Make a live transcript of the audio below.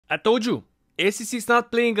I told you, SEC is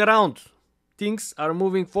not playing around. Things are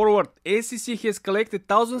moving forward. SEC has collected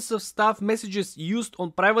thousands of staff messages used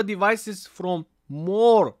on private devices from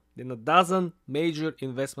more than a dozen major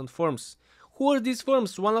investment firms. Who are these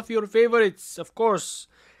firms? One of your favorites, of course,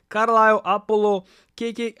 Carlyle, Apollo,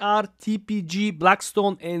 KKR, TPG,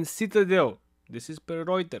 Blackstone, and Citadel. This is per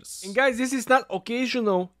Reuters. And guys, this is not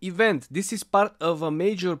occasional event. This is part of a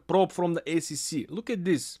major probe from the SEC. Look at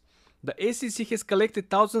this. The SEC has collected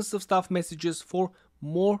thousands of staff messages for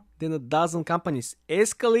more than a dozen companies,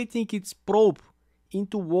 escalating its probe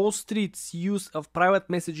into Wall Street's use of private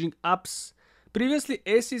messaging apps. Previously,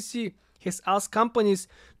 SEC has asked companies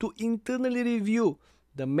to internally review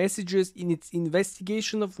the messages in its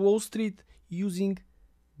investigation of Wall Street using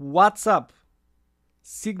WhatsApp,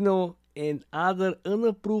 Signal, and other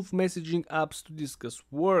unapproved messaging apps to discuss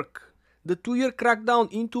work. The 2-year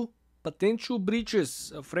crackdown into potential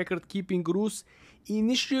breaches of record-keeping rules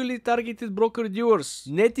initially targeted broker-dealers,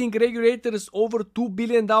 netting regulators over $2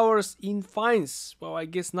 billion in fines. Well, I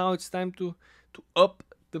guess now it's time to up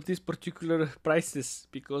these particular prices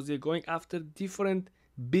because they're going after different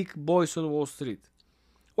big boys on Wall Street.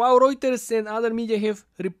 While Reuters and other media have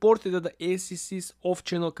reported that the SEC's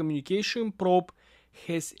off-channel communication probe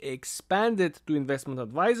has expanded to investment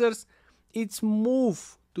advisors, its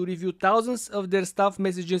move to review thousands of their staff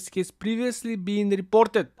messages has previously been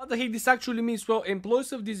reported. What the heck this actually means? Well,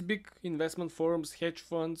 employees of these big investment firms, hedge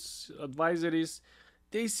funds, advisories,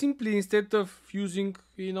 they simply, instead of using,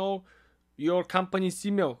 your company's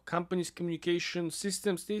email, company's communication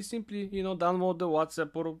systems, they simply, download the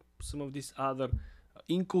WhatsApp or some of these other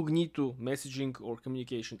incognito messaging or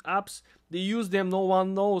communication apps. They use them, no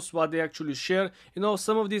one knows what they actually share.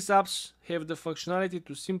 Some of these apps have the functionality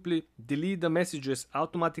to simply delete the messages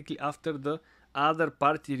automatically after the other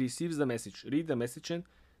party receives the message. Read the message and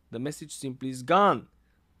the message simply is gone.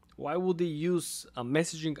 Why would they use a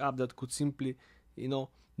messaging app that could simply,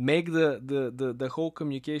 make the whole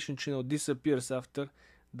communication channel disappears after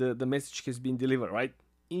the message has been delivered, right?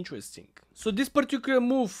 Interesting. So this particular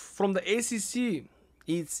move from the SEC,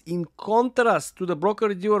 it's in contrast to the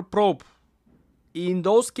broker-dealer probe. In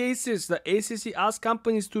those cases, the SEC asked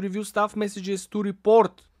companies to review staff messages to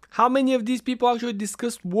report how many of these people actually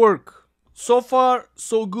discussed work. So far,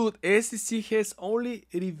 so good. SEC has only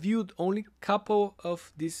reviewed only a couple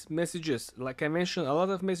of these messages. Like I mentioned, a lot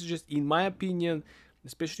of messages, in my opinion,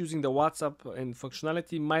 especially using the WhatsApp and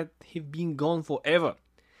functionality, might have been gone forever.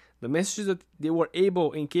 The messages that they were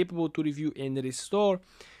able and capable to review and restore,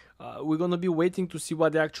 we're going to be waiting to see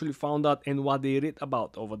what they actually found out and what they read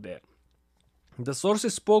about over there. The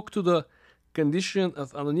sources spoke to the condition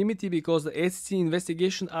of anonymity because the SEC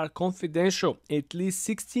investigation are confidential. At least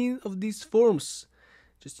 16 of these firms.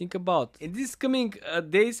 Just think about. And this is coming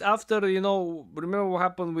days after, remember what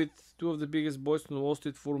happened with two of the biggest boys on Wall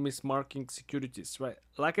Street for mismarking securities, right?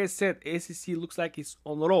 Like I said, SEC looks like it's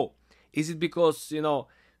on a roll. Is it because,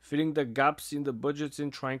 filling the gaps in the budgets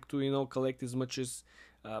and trying to, collect as much as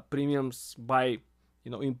premiums by,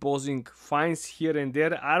 imposing fines here and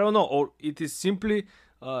there? I don't know. Or it is simply,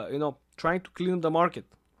 trying to clean the market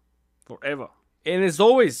forever. And as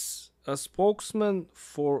always, a spokesman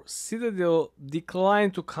for Citadel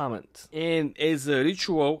declined to comment. And as a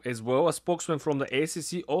ritual as well, a spokesman from the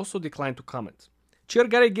SEC also declined to comment. Chair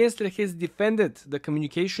Gary Gensler has defended the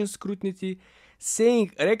communication scrutiny,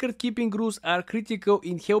 saying record-keeping rules are critical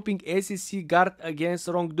in helping SEC guard against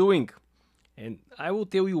wrongdoing. And I will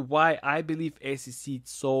tell you why I believe SEC is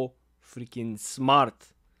so freaking smart.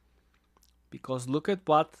 Because look at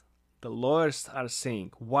what the lawyers are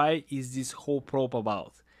saying. Why is this whole probe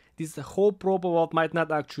about? This whole probe about might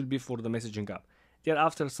not actually be for the messaging app. They're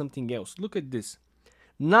after something else. Look at this.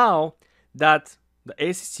 Now that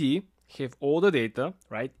the SEC have all the data,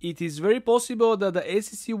 right? It is very possible that the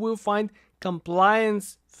SEC will find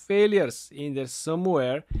compliance failures in there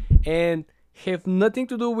somewhere and have nothing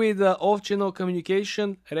to do with the off-channel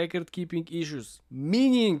communication record-keeping issues.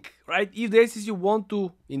 Meaning, right, if the SEC want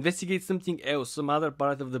to investigate something else, some other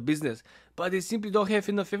part of the business, but they simply don't have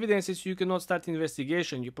enough evidence, so you cannot start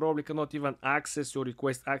investigation. You probably cannot even access or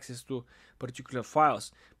request access to particular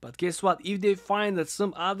files. But guess what? If they find that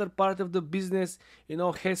some other part of the business,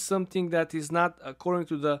 has something that is not according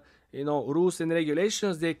to the, rules and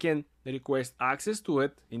regulations, they can request access to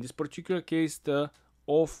it. In this particular case, the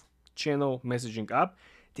off-channel messaging app.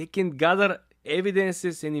 They can gather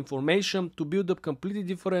evidences and information to build up completely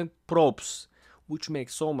different probes, which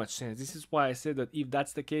makes so much sense. This is why I said that if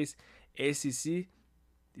that's the case, SEC,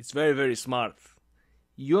 it's very, very smart.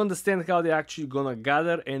 You understand how they're actually gonna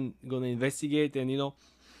gather and gonna investigate and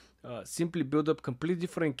simply build up completely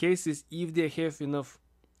different cases if they have enough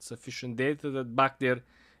sufficient data that back their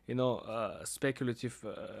speculative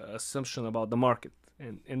assumption about the market.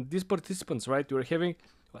 And these participants, right, you're having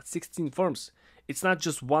 16 firms. It's not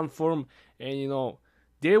just one firm, and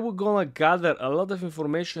they were gonna gather a lot of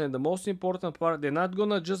information. And the most important part, they're not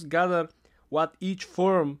gonna just gather what each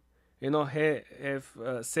firm have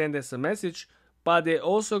sent as a message, but they're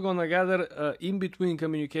also gonna gather in between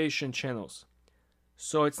communication channels.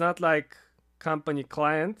 So it's not like company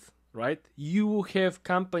client, right? You have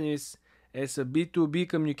companies as a B2B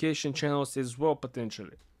communication channels as well,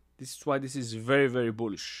 potentially. This is why this is very, very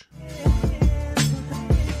bullish.